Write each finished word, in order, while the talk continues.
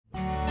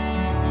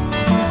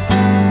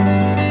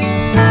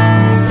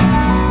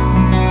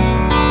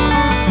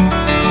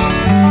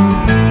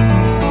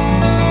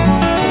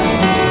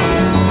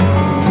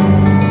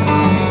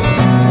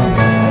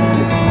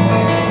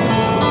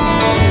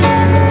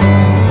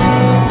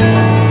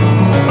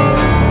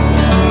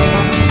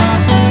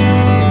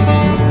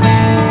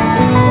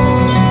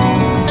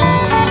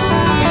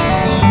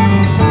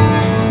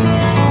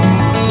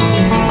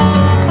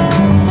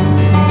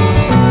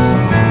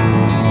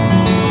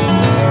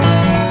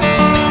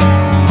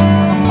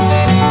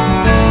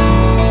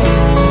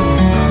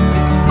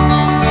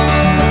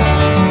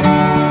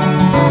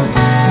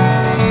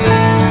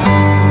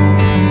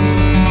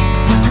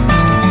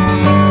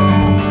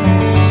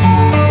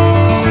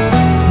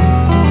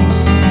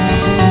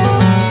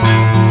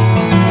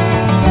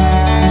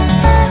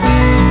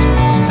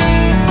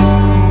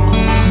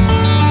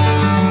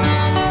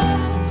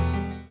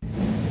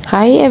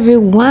Hi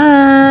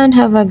everyone,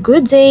 have a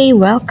good day.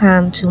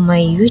 Welcome to my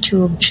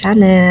YouTube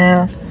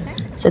channel.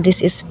 So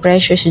this is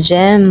Precious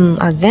Gem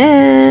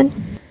again.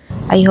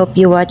 I hope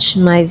you watch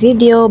my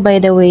video. By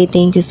the way,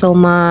 thank you so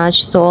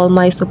much to all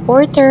my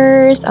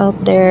supporters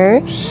out there.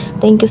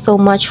 Thank you so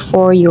much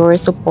for your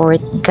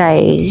support,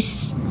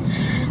 guys.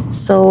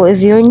 So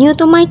if you're new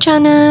to my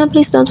channel,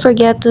 please don't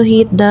forget to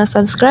hit the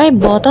subscribe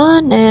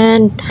button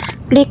and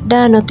click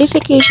the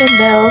notification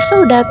bell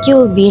so that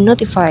you'll be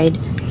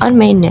notified on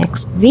my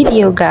next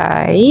video,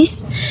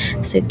 guys.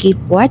 So keep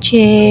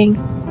watching.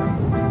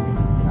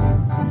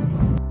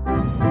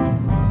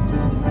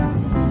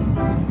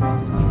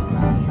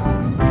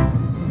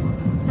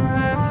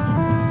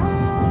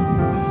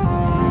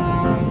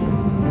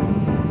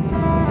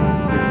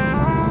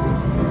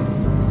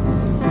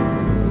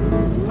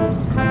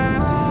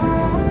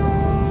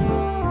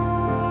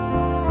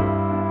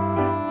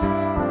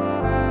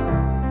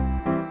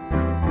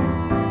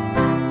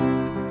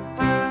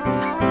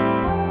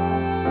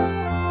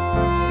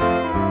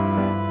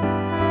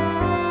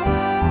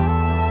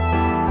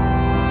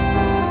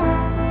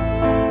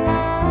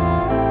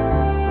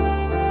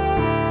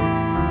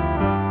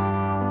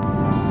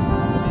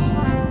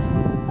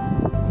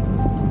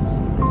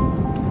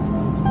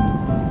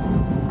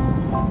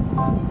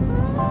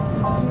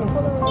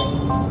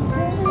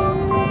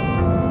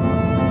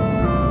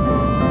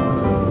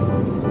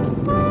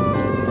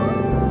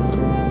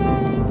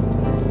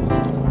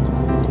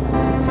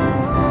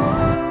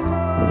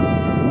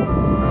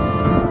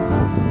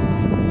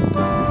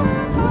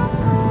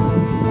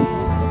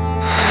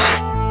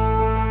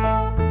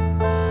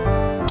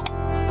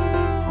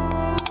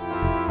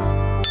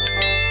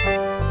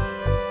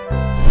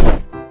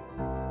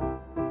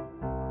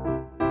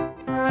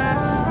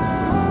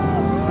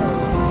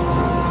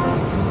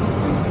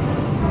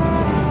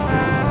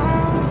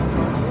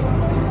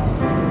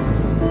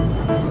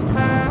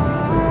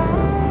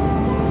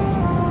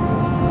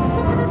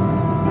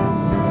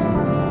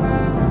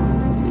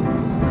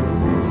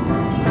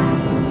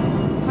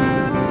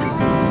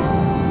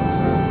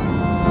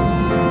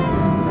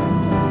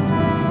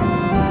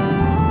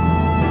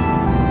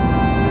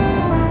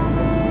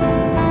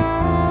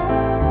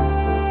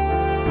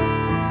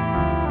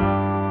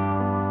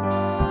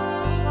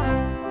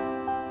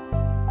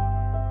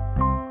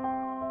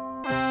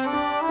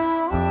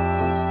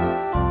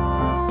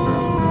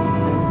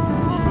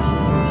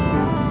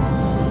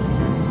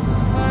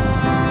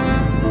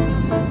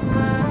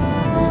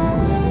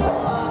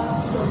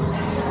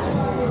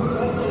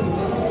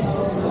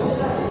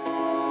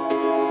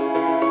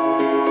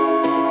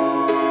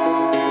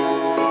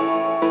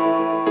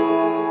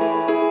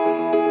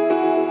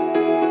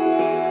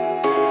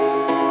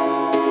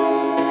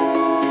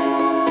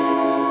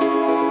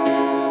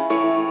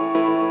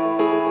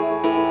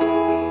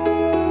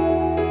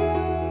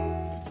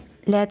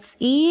 Let's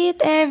eat,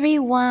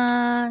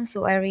 everyone.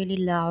 So I really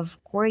love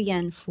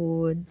Korean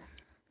food.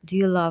 Do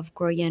you love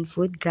Korean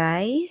food,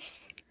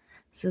 guys?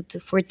 So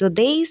for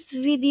today's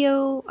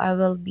video, I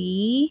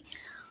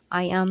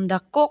am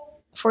the cook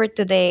for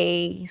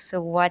today.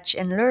 So watch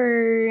and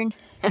learn.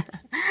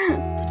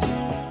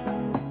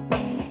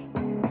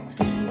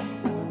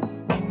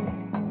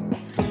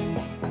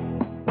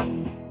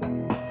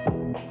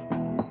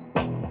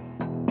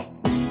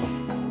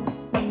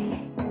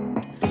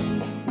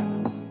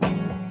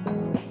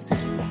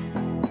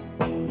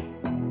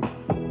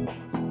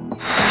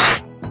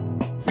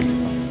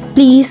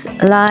 Please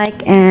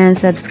like and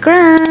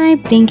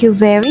subscribe. Thank you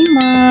very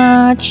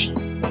much.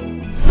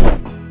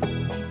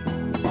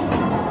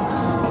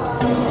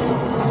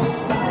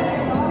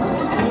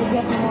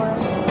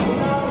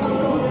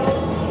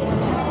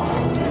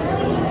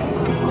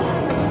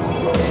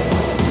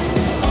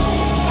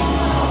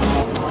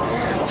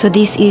 So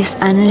this is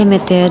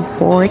unlimited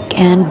pork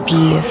and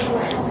beef,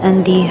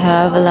 and they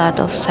have a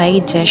lot of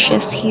side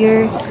dishes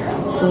here.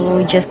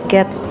 So just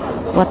get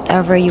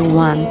whatever you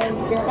want.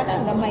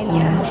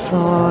 Yeah,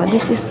 so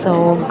this is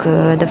so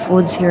good. The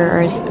foods here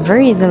are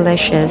very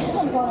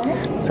delicious.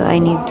 So I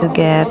need to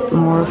get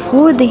more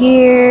food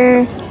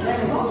here.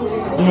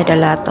 We had a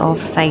lot of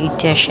side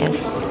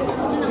dishes.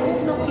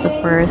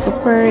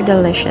 Super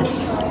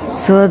delicious.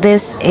 So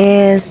this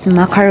is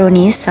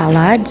macaroni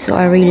salad. So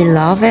I really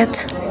love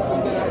it.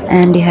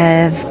 And they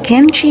have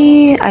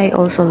kimchi. I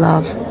also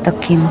love the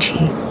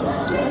kimchi.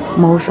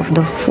 Most of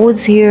the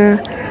foods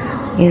here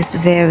is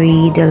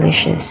very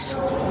delicious.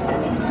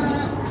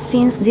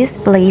 Since this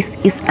place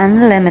is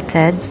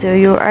unlimited, so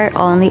you are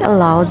only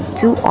allowed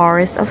 2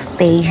 hours of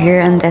stay here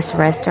in this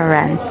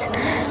restaurant.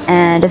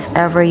 And if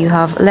ever you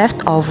have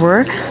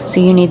leftover,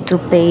 so you need to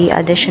pay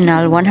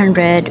additional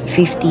 150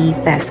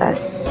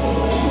 pesos.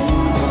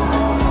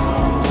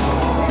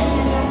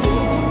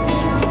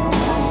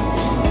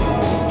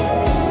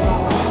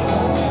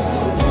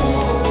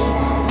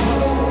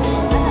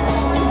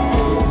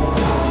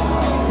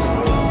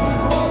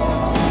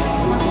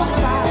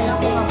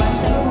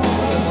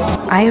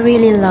 I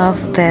really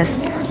love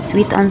this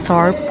sweet and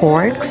sour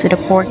pork. So the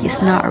pork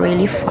is not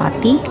really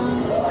fatty,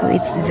 so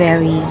it's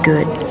very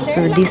good.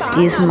 So this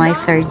is my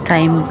third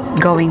time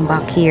going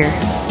back here.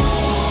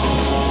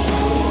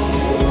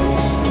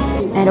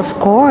 And of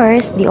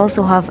course, they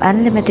also have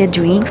unlimited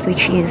drinks,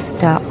 which is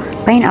the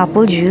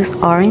pineapple juice,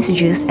 orange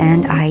juice,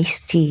 and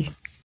iced tea.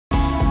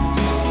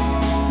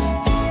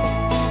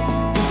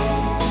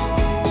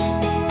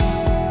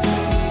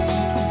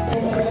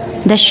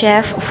 The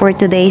chef for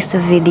today's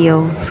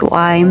video, so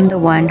I'm the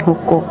one who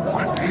cook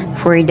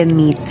for the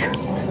meat,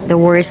 the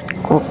worst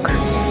cook.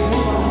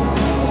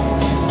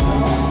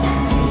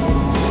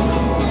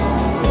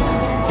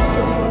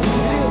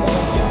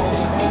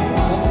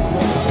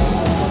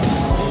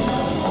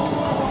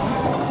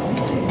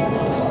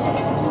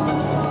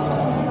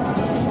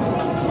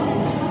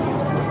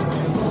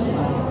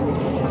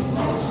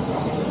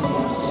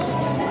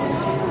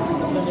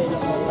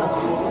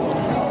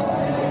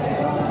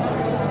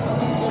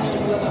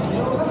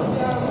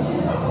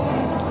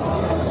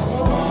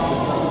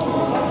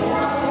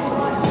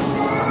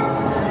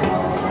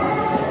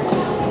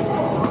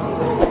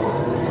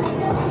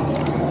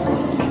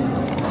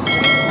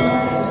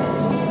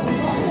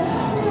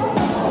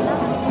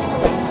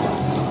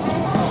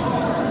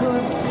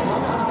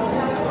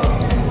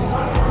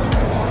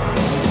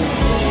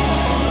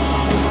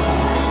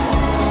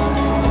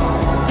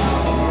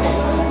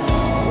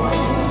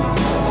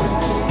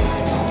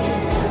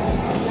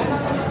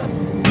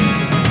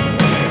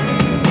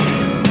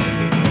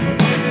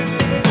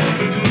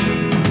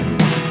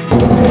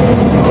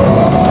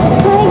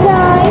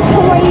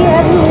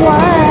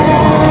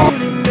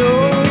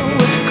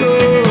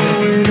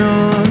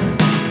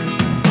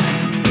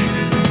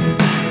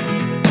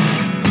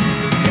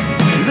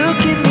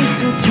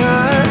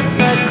 Sometimes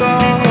like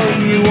all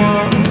you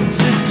want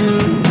to do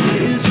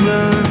is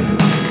run.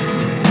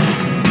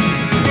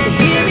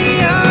 Hear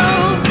me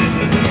out,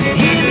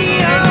 hear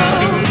me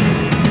out.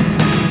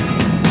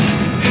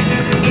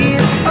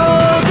 It's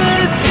all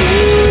the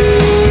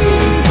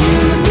things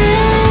you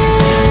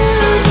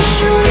never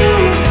show.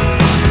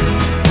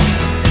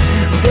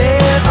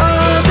 There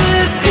are the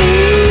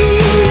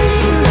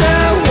things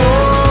I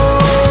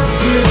want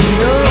to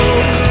know.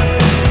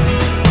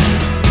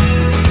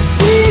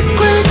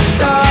 Secrets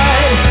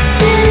start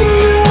in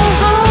your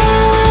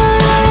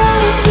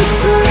heart so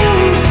slow.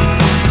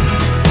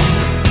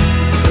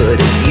 But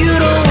if you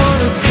don't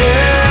wanna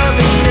tell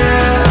me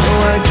now,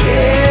 I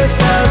guess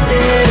I'll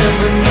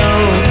never know.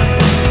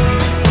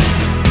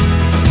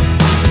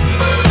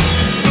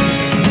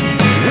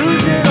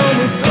 Losing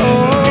almost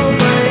all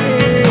my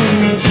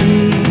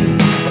energy.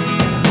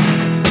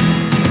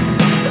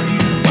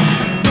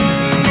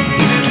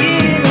 It's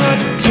getting hard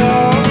to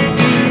talk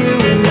to you,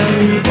 and I'm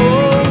the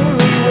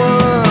only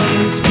one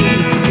who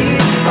speaks.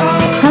 It's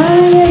all Hi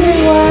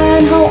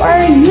everyone, how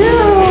are you?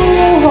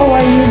 How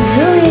are you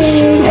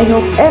doing? I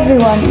hope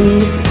everyone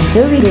is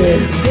doing good.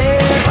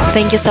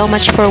 Thank you so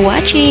much for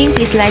watching.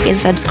 Please like and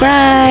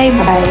subscribe.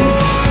 Bye.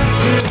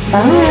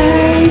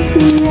 Bye.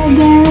 See you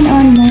again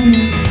on my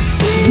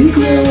next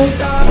video.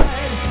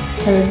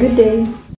 Have a good day.